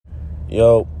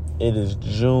Yo, it is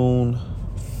June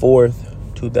 4th,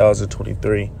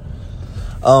 2023.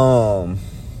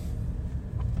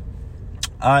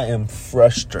 I am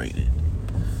frustrated,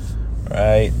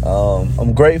 right?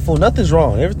 I'm grateful. Nothing's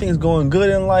wrong. Everything's going good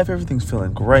in life. Everything's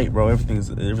feeling great, bro.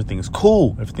 Everything's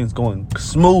cool. Everything's going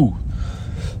smooth.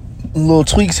 Little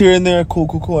tweaks here and there.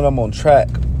 Cool. And I'm on track.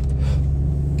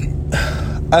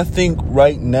 I think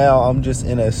right now I'm just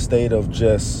in a state of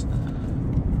just...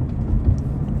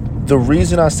 The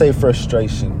reason I say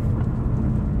frustration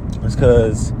is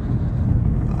because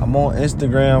I'm on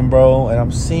Instagram, bro, and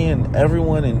I'm seeing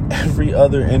everyone in every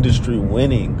other industry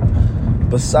winning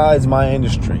besides my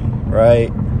industry, right?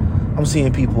 I'm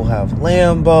seeing people have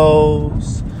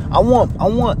Lambos. I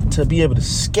want to be able to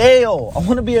scale. I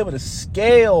want to be able to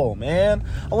scale, man.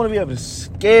 I want to be able to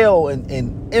scale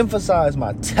and emphasize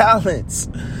my talents.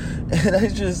 And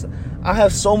I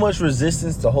have so much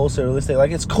resistance to wholesale real estate.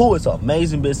 Like, it's cool. It's an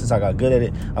amazing business. I got good at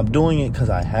it. I'm doing it because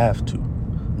I have to.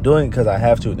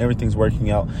 And everything's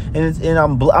working out. And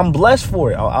I'm blessed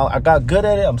for it. I got good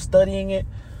at it. I'm studying it.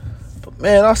 But,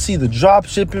 man, I see the drop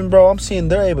shipping, bro. I'm seeing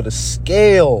they're able to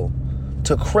scale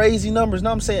to crazy numbers.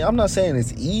 Now, I'm not saying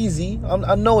it's easy.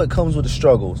 I know it comes with the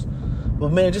struggles.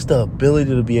 But, man, just the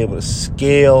ability to be able to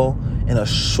scale in a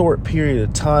short period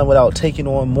of time without taking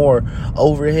on more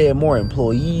overhead, more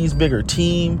employees, bigger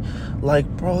team. Like,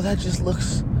 bro, that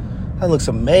looks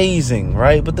amazing,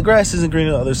 right? But the grass isn't green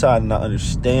on the other side, and I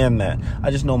understand that.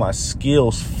 I just know my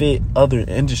skills fit other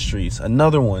industries.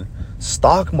 Another one,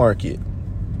 stock market.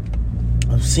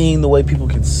 I'm seeing the way people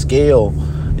can scale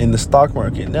in the stock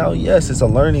market. Now, yes, it's a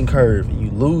learning curve. You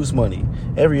lose money.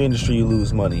 Every industry, you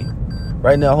lose money.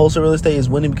 Right now, wholesale real estate is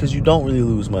winning because you don't really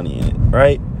lose money in it,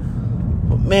 right?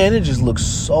 But, man, it just looks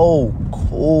so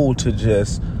cool to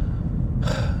just...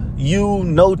 You,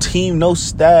 no team, no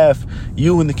staff,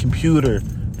 you and the computer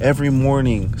every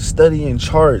morning studying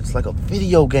charts like a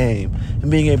video game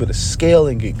and being able to scale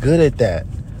and get good at that.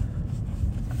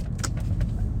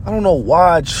 I don't know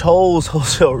why I chose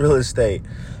wholesale real estate.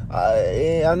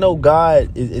 I know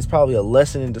God is probably a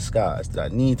lesson in disguise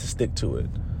that I need to stick to it.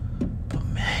 But,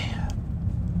 man,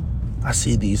 I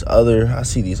see these other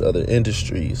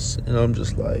industries and I'm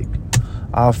just like,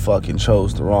 I fucking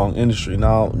chose the wrong industry.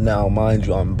 Now, mind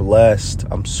you, I'm blessed.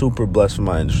 I'm super blessed for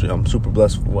my industry. I'm super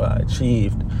blessed for what I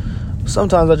achieved.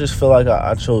 Sometimes I just feel like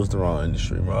I chose the wrong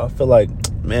industry, bro. I feel like,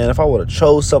 man, if I would have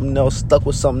chose something else, stuck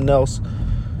with something else,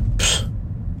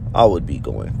 I would be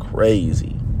going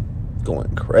crazy.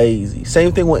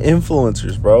 Same thing with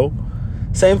influencers, bro.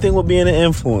 Same thing with being an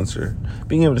influencer.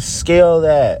 Being able to scale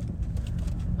that.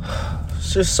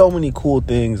 It's just so many cool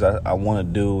things I want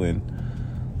to do, and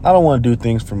I don't want to do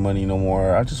things for money no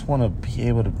more. I just want to be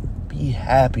able to be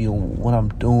happy in what I'm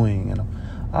doing. And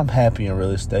I'm happy in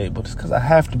real estate, but it's because I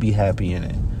have to be happy in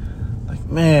it. Like,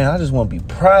 man, I just want to be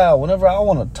proud. Whenever I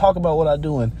want to talk about what I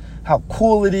do and how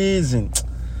cool it is and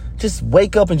just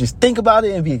wake up and just think about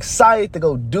it and be excited to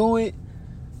go do it.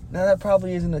 Now, that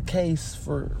probably isn't the case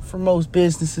for most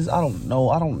businesses. I don't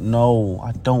know. I'm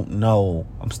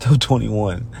still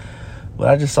 21. But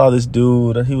I just saw this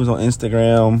dude. He was on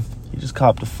Instagram. He just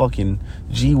copped a fucking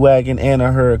G-Wagon and a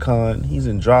Huracan. He's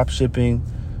in drop shipping,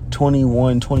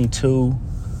 21, 22.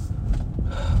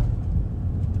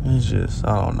 It's just,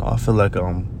 I don't know. I feel like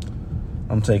I'm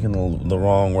taking the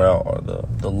wrong route or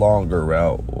the longer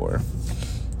route, or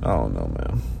I don't know,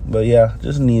 man. But yeah,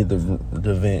 just need the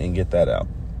vent and get that out.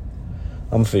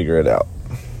 I'm gonna figure it out.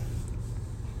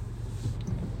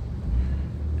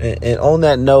 And on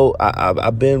that note,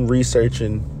 I've been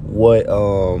researching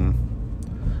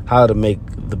how to make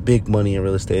the big money in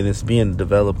real estate, and it's being a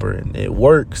developer, and it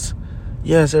works.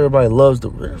 Yes, everybody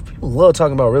people love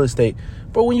talking about real estate,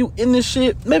 but when you in this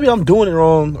shit, maybe I'm doing it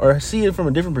wrong or see it from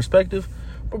a different perspective,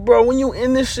 but bro, when you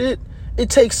in this shit, it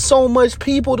takes so much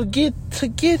people to get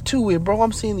to it, bro.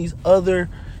 I'm seeing these other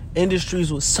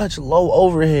industries with such low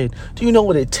overhead. Do you know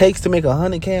what it takes to make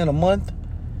 $100K in a month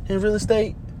in real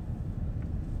estate?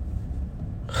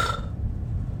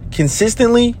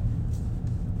 Consistently,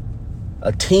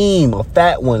 a team, a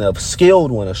fat one, a skilled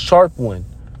one, a sharp one.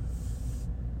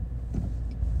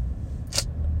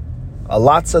 A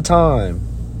lots of time.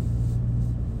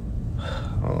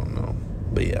 I don't know.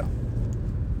 But yeah.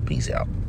 Peace out.